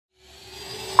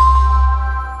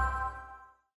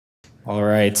All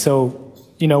right, so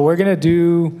we're gonna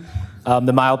do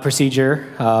the mild procedure,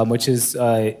 which is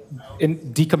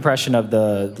in decompression of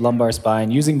the lumbar spine.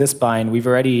 Using this spine, we've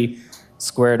already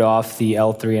squared off the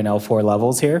L3 and L4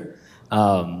 levels here.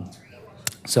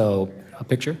 So a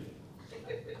picture.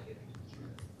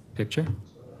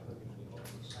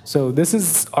 So this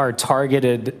is our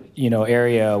targeted,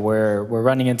 area where we're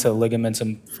running into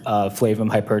ligamentum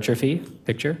flavum hypertrophy.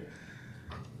 Picture.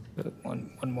 One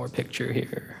more picture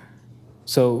here.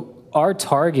 So our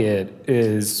target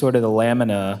is sort of the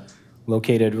lamina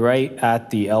located right at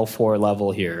the L4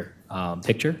 level here.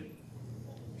 Picture.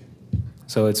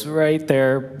 So it's right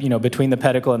there, between the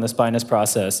pedicle and the spinous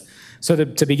process. So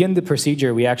to begin the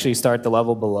procedure, we actually start the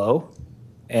level below.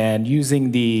 And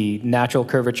using the natural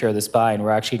curvature of the spine,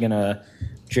 we're actually going to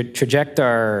traject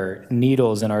our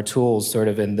needles and our tools sort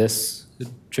of in this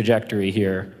trajectory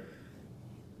here.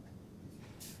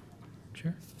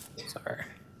 Sure. Sorry.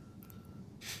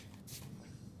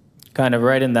 Kind of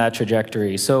right in that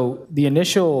trajectory. So the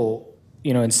initial,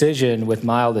 incision with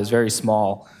mild is very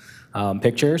small.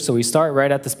 Picture. So we start right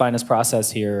at the spinous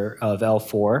process here of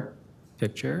L4.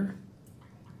 Picture.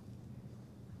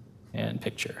 And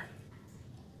picture.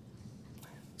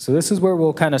 So this is where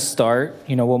we'll kind of start.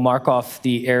 We'll mark off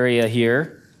the area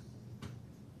here.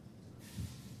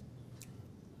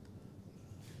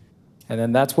 And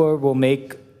then that's where we'll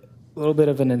make a little bit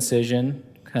of an incision,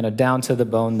 kind of down to the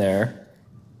bone there.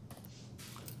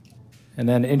 And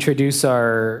then introduce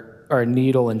our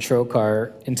needle and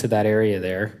trocar into that area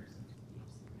there.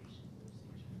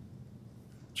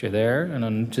 Picture there, and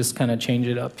then just kind of change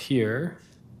it up here.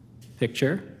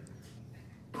 Picture.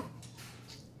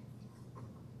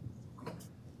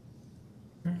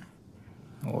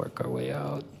 We'll work our way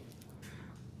out.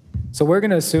 So we're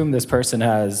going to assume this person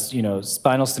has,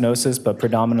 spinal stenosis, but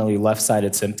predominantly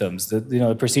left-sided symptoms.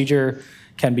 The procedure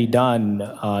can be done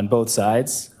on both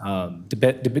sides,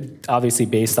 obviously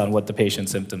based on what the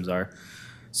patient's symptoms are.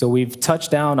 So we've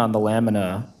touched down on the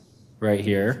lamina right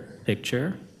here.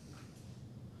 Picture.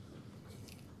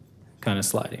 Kind of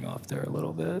sliding off there a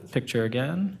little bit. Picture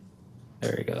again.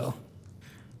 There we go.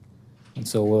 And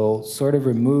so we'll sort of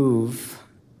remove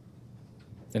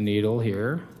the needle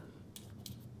here.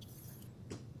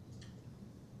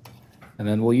 And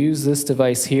then we'll use this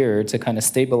device here to kind of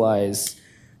stabilize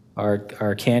our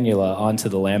cannula onto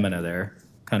the lamina there.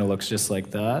 Kind of looks just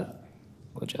like that.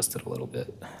 We'll adjust it a little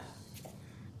bit.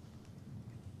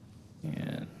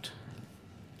 And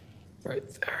right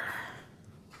there.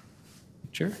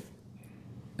 Picture.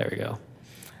 There we go.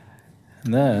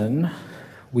 And then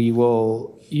we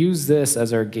will use this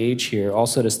as our gauge here,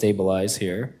 also to stabilize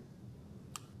here.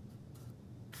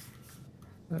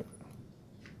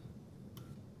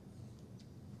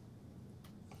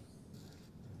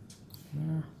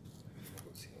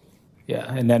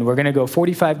 Yeah, and then we're going to go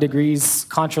 45 degrees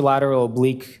contralateral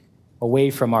oblique away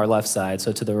from our left side,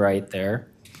 so to the right there.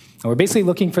 And we're basically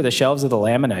looking for the shelves of the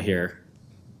lamina here.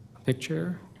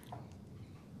 Picture.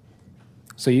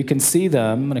 So you can see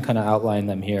them. I'm going to kind of outline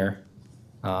them here.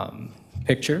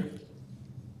 Picture.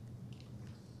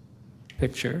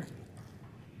 Picture.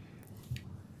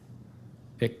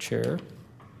 Picture.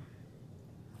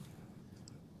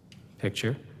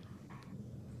 Picture.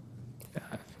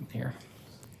 From here.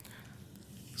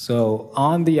 So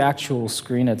on the actual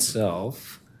screen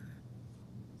itself,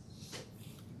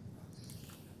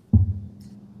 I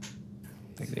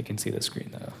think they can see the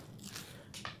screen though.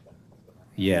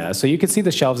 Yeah, so you can see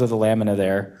the shelves of the lamina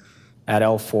there at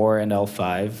L4 and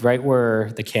L5, right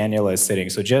where the cannula is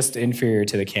sitting. So just inferior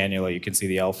to the cannula, you can see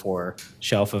the L4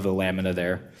 shelf of the lamina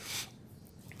there.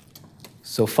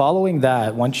 So following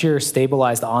that, once you're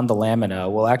stabilized on the lamina,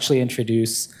 we'll actually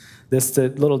introduce this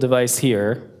little device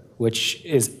here, which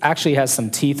actually has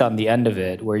some teeth on the end of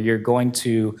it, where you're going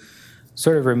to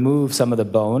sort of remove some of the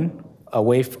bone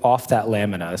off that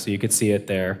lamina. So you can see it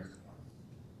there,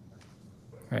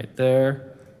 right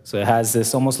there. So it has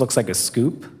this, almost looks like a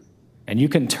scoop. And you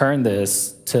can turn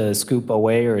this to scoop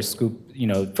away or scoop,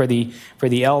 for the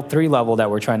L3 level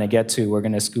that we're trying to get to, we're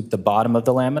going to scoop the bottom of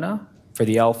the lamina. For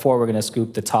the L4, we're going to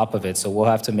scoop the top of it. So we'll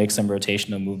have to make some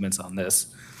rotational movements on this.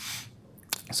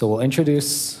 So we'll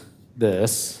introduce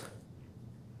this.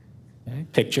 Okay,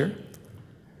 picture.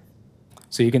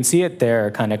 So you can see it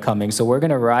there kind of coming. So we're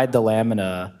going to ride the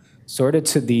lamina sort of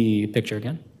to the, picture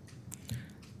again,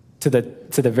 to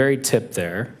the very tip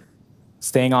there,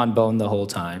 staying on bone the whole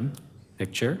time.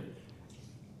 Picture.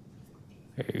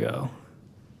 There you go.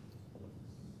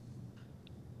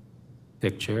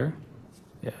 Picture.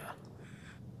 Yeah.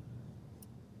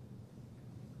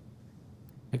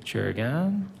 Picture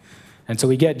again. And so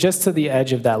we get just to the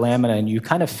edge of that lamina, and you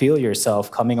kind of feel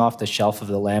yourself coming off the shelf of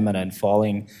the lamina and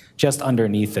falling just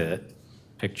underneath it.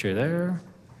 Picture there.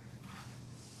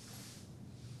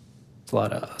 There's a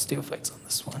lot of osteophytes on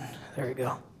this one. There we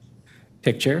go.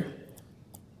 Picture.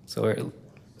 So we're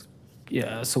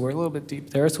a little bit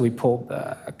deep there, so we pull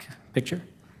back. Picture.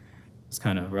 It's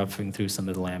kind of roughing through some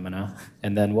of the lamina.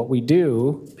 And then what we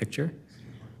do, picture.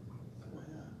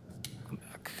 Come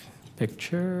back.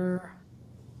 Picture.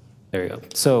 There you go.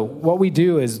 So what we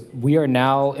do is we are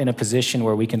now in a position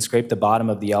where we can scrape the bottom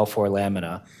of the L4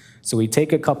 lamina. So we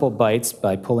take a couple bites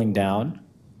by pulling down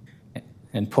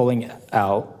and pulling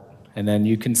out, and then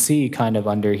you can see kind of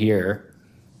under here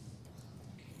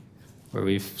where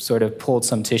we've sort of pulled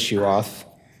some tissue off.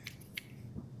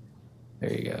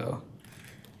 There you go.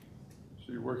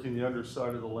 So you're working the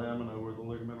underside of the lamina where the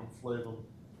ligamentum flavum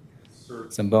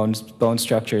inserts. Some bone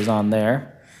structures on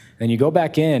there. Then you go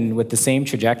back in with the same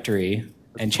trajectory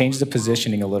and change the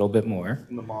positioning a little bit more.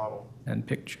 In the model. And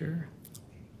picture.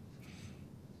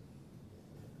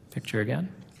 Picture again.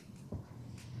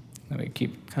 And we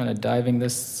keep kind of diving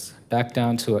this back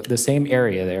down to the same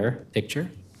area there.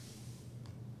 Picture.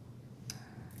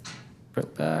 Put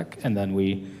it back, and then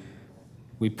we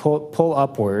pull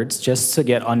upwards just to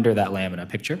get under that lamina.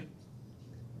 Picture.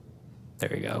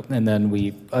 There you go. And then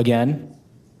we, again,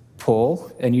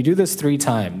 pull, and you do this 3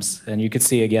 times, and you can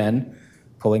see again,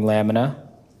 pulling lamina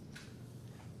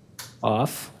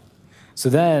off. So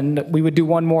then we would do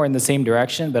one more in the same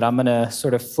direction, but I'm gonna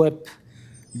sort of flip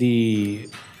the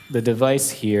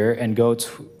device here and go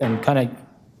to, and kind of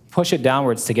push it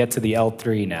downwards to get to the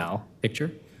L3 now.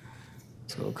 Picture.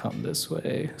 So we'll come this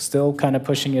way, still kind of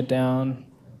pushing it down.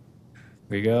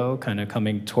 Here we go, kind of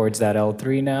coming towards that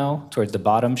L3 now, towards the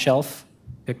bottom shelf.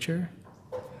 Picture.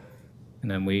 And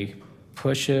then we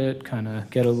push it, kind of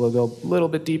get a little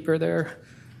bit deeper there.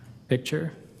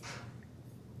 Picture.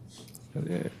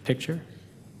 Picture.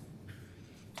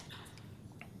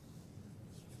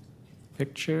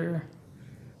 Picture.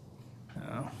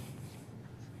 Oh.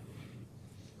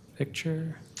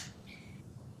 Picture.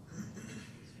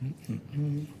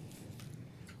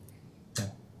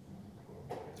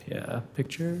 Yeah,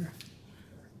 picture.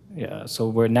 Yeah, so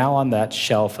we're now on that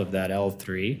shelf of that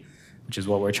L3, which is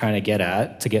what we're trying to get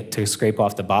at, to scrape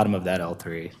off the bottom of that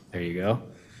L3. There you go.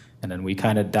 And then we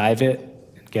kind of dive it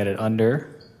and get it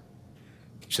under,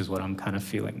 which is what I'm kind of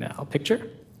feeling now. Picture.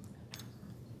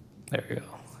 There we go.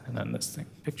 And then this thing,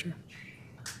 picture.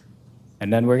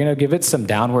 And then we're going to give it some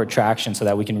downward traction so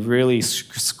that we can really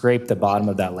scrape the bottom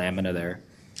of that lamina there.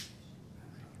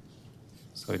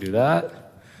 So we do that.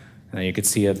 And then you can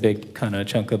see a big kind of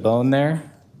chunk of bone there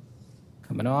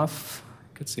coming off.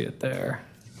 You can see it there.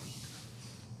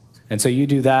 And so you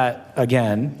do that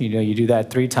again. You do that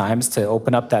 3 times to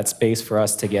open up that space for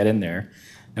us to get in there.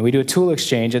 And we do a tool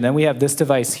exchange, and then we have this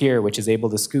device here, which is able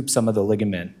to scoop some of the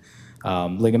ligamentum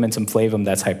flavum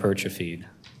that's hypertrophied.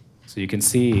 So you can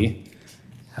see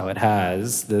how it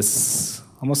has this,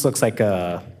 almost looks like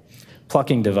a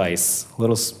plucking device.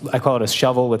 I call it a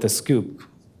shovel with a scoop.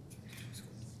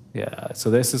 Yeah, so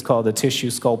this is called a tissue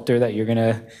sculptor that you're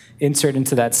gonna insert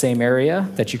into that same area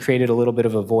that you created a little bit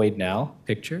of a void now.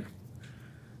 Picture.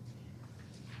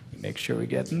 Make sure we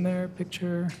get in there,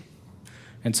 picture.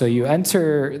 And so you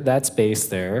enter that space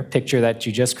there, picture that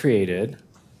you just created.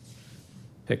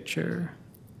 Picture.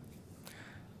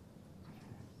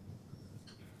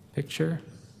 Picture.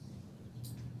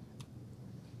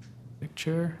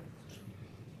 Picture.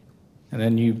 And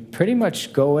then you pretty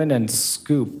much go in and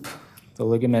scoop the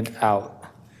ligament out.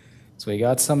 So we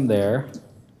got some there.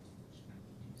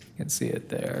 You can see it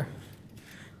there.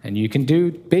 And you can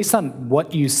do, based on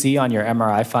what you see on your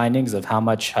MRI findings of how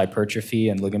much hypertrophy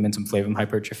and ligamentum flavum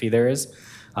hypertrophy there is,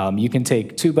 you can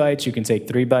take 2 bites, you can take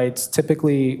 3 bites.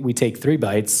 Typically, we take 3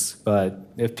 bites, but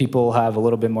if people have a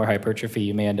little bit more hypertrophy,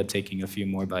 you may end up taking a few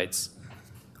more bites.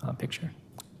 Picture.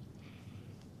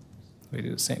 We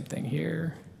do the same thing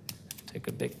here. Take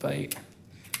a big bite.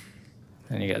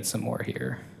 And you got some more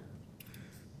here.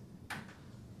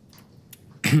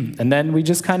 And then we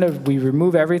just we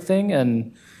remove everything,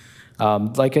 and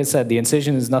like I said, the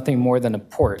incision is nothing more than a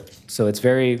port. So it's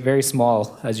very, very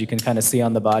small, as you can kind of see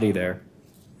on the body there.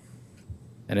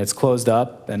 And it's closed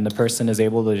up, and the person is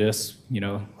able to just,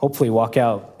 hopefully walk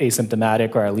out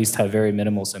asymptomatic, or at least have very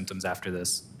minimal symptoms after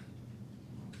this.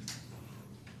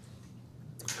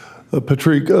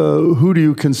 Pratik, who do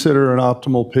you consider an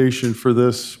optimal patient for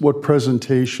this? What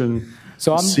presentation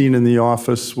is seen in the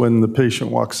office when the patient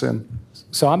walks in?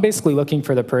 So I'm basically looking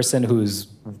for the person who's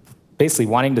basically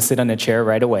wanting to sit on a chair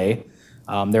right away.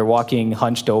 They're walking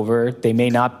hunched over. They may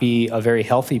not be a very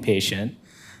healthy patient.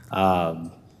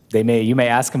 You may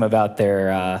ask them about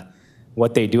their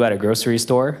what they do at a grocery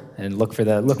store, and look for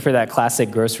that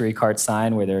classic grocery cart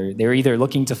sign where they're either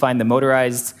looking to find the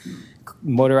motorized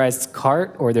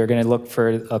cart, or they're going to look for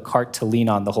a cart to lean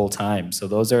on the whole time. So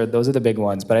those are the big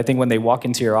ones. But I think when they walk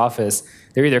into your office,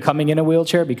 they're either coming in a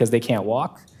wheelchair because they can't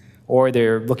walk, or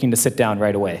they're looking to sit down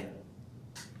right away.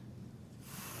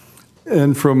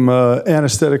 And from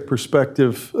anesthetic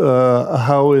perspective,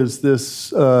 how is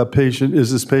this patient?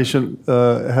 Is this patient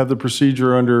have the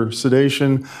procedure under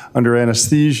sedation, under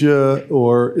anesthesia,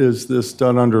 or is this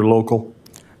done under local?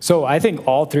 So I think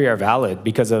all three are valid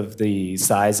because of the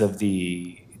size of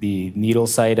the needle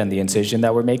site and the incision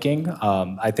that we're making.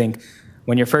 I think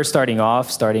when you're first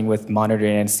starting with monitored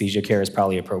anesthesia care is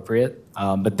probably appropriate.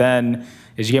 But then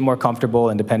as you get more comfortable,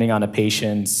 and depending on a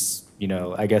patient's,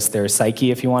 I guess their psyche,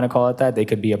 if you want to call it that, they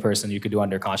could be a person you could do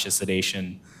under conscious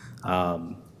sedation.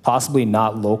 Possibly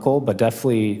not local, but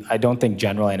definitely I don't think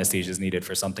general anesthesia is needed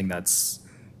for something that's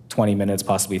 20 minutes,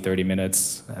 possibly 30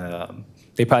 minutes.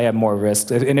 They probably have more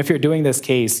risk. And if you're doing this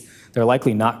case, they're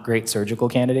likely not great surgical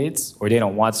candidates, or they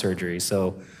don't want surgery.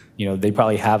 So, they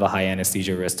probably have a high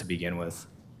anesthesia risk to begin with.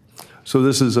 So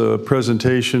this is a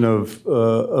presentation of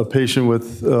a patient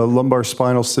with lumbar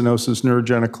spinal stenosis,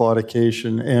 neurogenic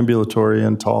claudication, ambulatory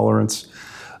intolerance,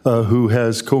 who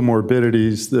has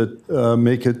comorbidities that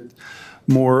make it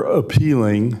more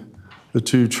appealing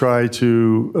to try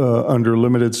to, under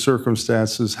limited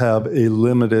circumstances, have a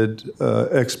limited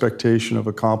expectation of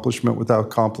accomplishment without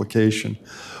complication.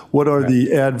 What are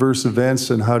the adverse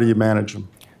events, and how do you manage them?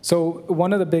 So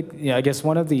one of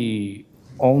the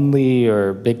only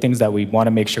or big things that we want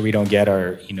to make sure we don't get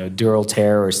are, dural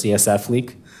tear or CSF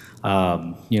leak.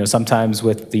 Sometimes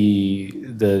with the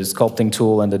sculpting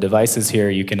tool and the devices here,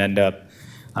 you can end up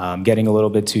getting a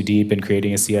little bit too deep and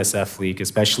creating a CSF leak,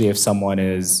 especially if someone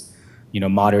is,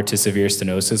 moderate to severe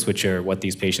stenosis, which are what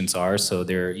these patients are. So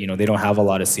they don't have a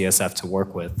lot of CSF to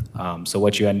work with. So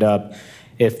what you end up,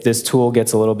 if this tool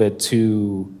gets a little bit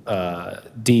too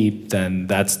deep, then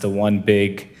that's the one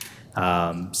big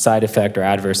side effect or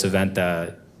adverse event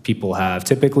that people have.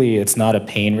 Typically, it's not a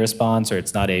pain response, or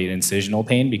it's not an incisional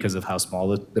pain because of how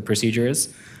small the procedure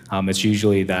is. It's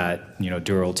usually that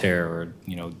dural tear or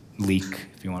leak,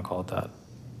 if you want to call it that.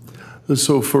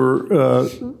 So for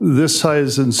this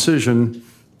size incision,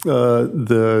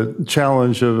 the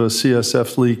challenge of a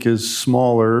CSF leak is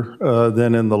smaller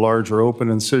than in the larger open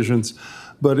incisions.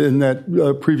 But in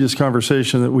that previous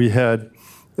conversation that we had,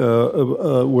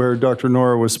 where Dr.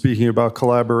 Nora was speaking about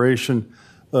collaboration,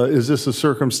 is this a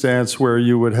circumstance where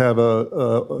you would have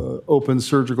a open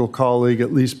surgical colleague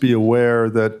at least be aware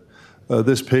that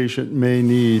this patient may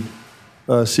need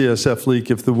CSF leak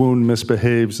if the wound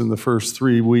misbehaves in the first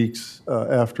 3 weeks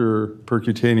after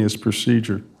percutaneous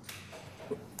procedure?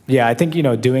 Yeah, I think,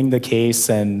 doing the case,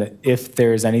 and if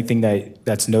there's anything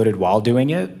that's noted while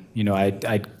doing it,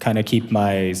 I'd kind of keep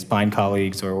my spine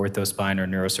colleagues or ortho spine or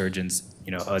neurosurgeons,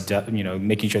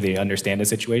 making sure they understand the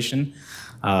situation.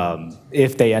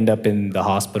 If they end up in the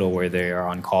hospital where they are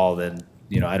on call, then,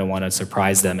 I don't want to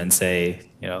surprise them and say,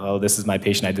 oh, this is my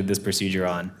patient I did this procedure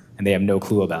on, and they have no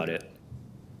clue about it.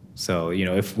 So,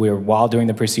 if while doing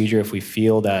the procedure, if we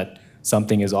feel that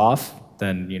something is off,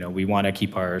 then, we want to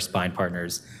keep our spine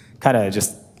partners kind of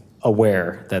just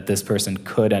aware that this person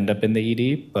could end up in the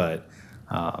ED, but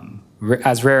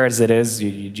as rare as it is,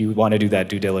 you want to do that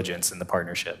due diligence in the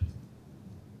partnership.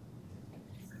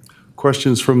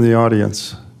 Questions from the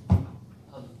audience?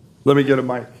 Let me get a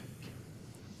mic.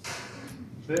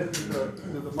 Ben, do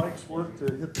the mics work to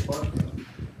hit the button?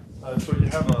 So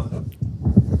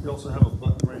you also have a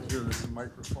button right here that's a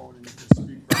microphone, and you can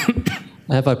speak.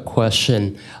 I have a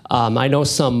question. I know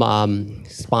some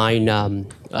spine,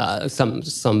 some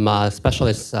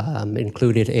specialists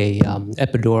included a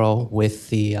epidural with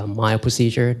the Maya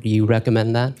procedure. Do you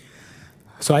recommend that?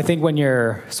 So I think when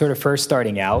you're sort of first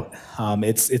starting out,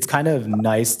 it's kind of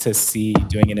nice to see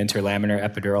doing an interlaminar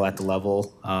epidural at the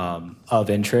level of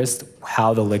interest,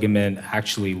 how the ligament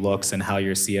actually looks and how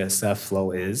your CSF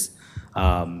flow is.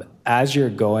 As you're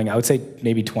going, I would say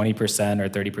maybe 20% or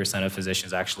 30% of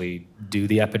physicians actually do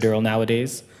the epidural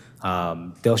nowadays.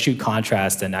 They'll shoot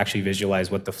contrast and actually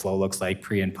visualize what the flow looks like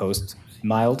pre and post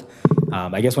mild.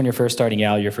 I guess when you're first starting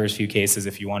out, your first few cases,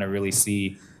 if you want to really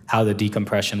see how the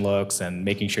decompression looks and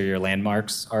making sure your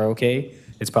landmarks are okay,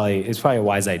 it's probably a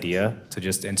wise idea to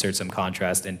just insert some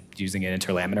contrast and using an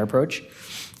interlaminar approach.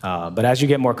 But as you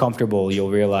get more comfortable, you'll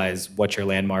realize what your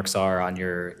landmarks are on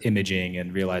your imaging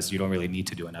and realize you don't really need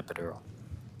to do an epidural.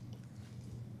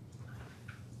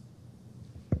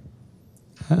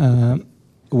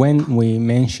 when we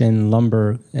mention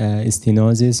lumbar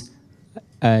stenosis,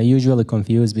 usually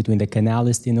confused between the canal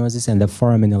stenosis and the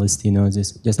foraminal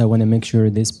stenosis. Just I want to make sure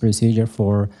this procedure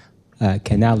for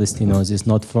canal stenosis,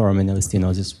 not foraminal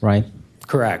stenosis, right?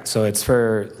 Correct. So it's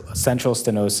for central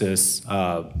stenosis,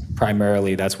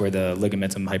 primarily. That's where the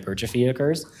ligamentum hypertrophy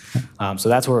occurs. So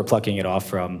that's where we're plucking it off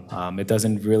from. It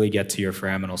doesn't really get to your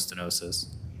foraminal stenosis.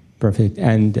 Perfect.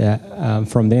 And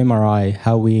from the MRI,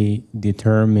 how we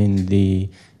determine the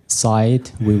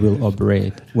site we will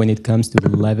operate when it comes to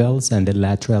the levels and the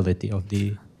laterality of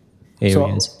the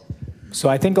areas? So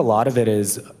I think a lot of it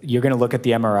is you're going to look at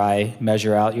the MRI,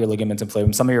 measure out your ligamentum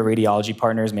flavum. Some of your radiology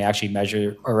partners may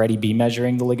actually already be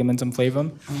measuring the ligamentum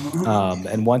flavum.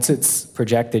 And once it's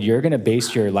projected, you're going to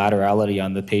base your laterality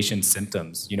on the patient's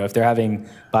symptoms. You know, if they're having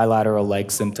bilateral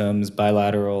leg symptoms,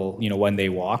 bilateral, you know, when they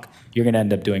walk, you're going to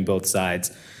end up doing both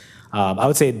sides. I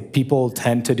would say people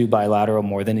tend to do bilateral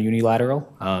more than unilateral,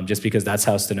 just because that's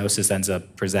how stenosis ends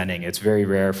up presenting. It's very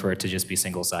rare for it to just be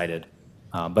single-sided.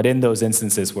 But in those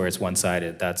instances where it's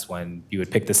one-sided, that's when you would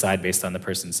pick the side based on the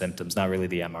person's symptoms, not really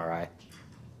the MRI.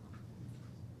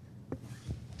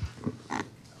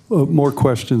 More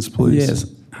questions, please. Yes.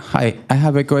 Hi, I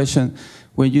have a question.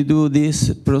 When you do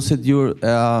this procedure,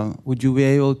 would you be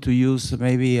able to use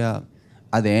maybe at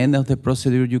the end of the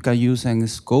procedure you can use a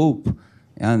scope,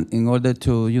 and in order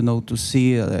to to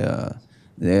see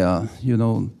you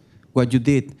know what you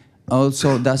did?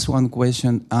 Also, that's one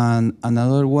question, and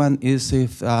another one is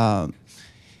if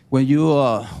when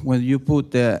you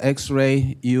put the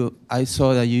X-ray, I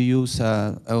saw that you use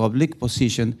an oblique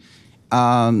position.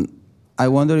 I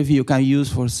wonder if you can use,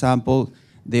 for example,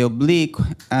 the oblique,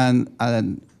 and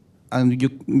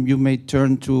you may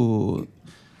turn to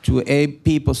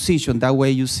AP position. That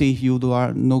way, you see you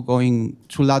are not going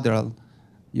too lateral,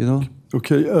 you know.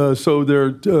 Okay, so there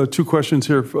are two questions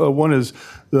here. One is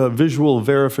the visual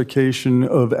verification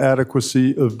of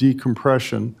adequacy of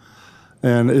decompression.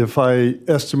 And if I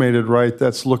estimated right,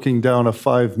 that's looking down a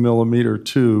 5-millimeter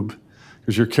tube,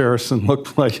 because your Kerrison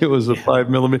looked like it was a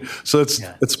 5-millimeter. So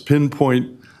it's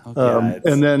pinpoint.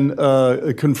 And then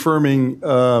confirming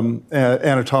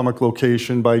anatomic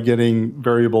location by getting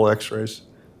variable X-rays.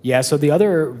 Yeah, so the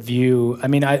other view, I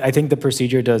mean, I think the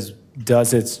procedure does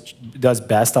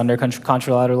best under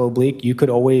contralateral oblique. You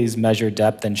could always measure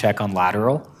depth and check on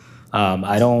lateral.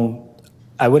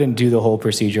 I wouldn't do the whole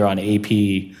procedure on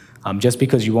AP, just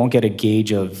because you won't get a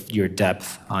gauge of your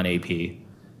depth on AP.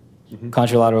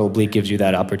 Contralateral oblique gives you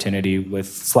that opportunity with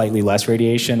slightly less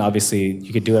radiation. Obviously,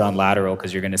 you could do it on lateral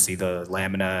because you're going to see the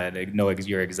lamina and know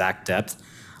your exact depth.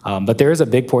 But there is a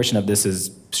big portion of this is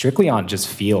strictly on just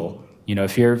feel. You know,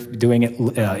 if you're doing it,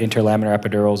 interlaminar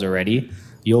epidurals already,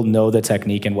 you'll know the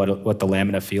technique and what the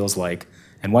lamina feels like.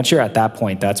 And once you're at that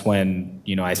point, that's when,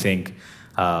 you know, I think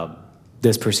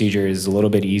this procedure is a little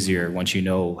bit easier once you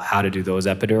know how to do those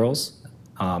epidurals.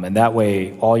 And that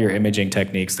way, all your imaging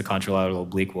techniques, the contralateral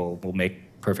oblique will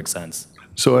make perfect sense.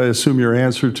 So I assume your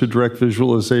answer to direct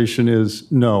visualization is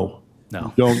no.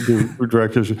 No. Don't do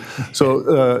direct vision.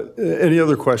 So any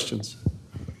other questions?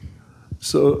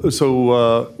 So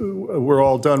we're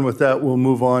all done with that. We'll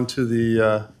move on to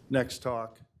the next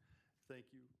talk.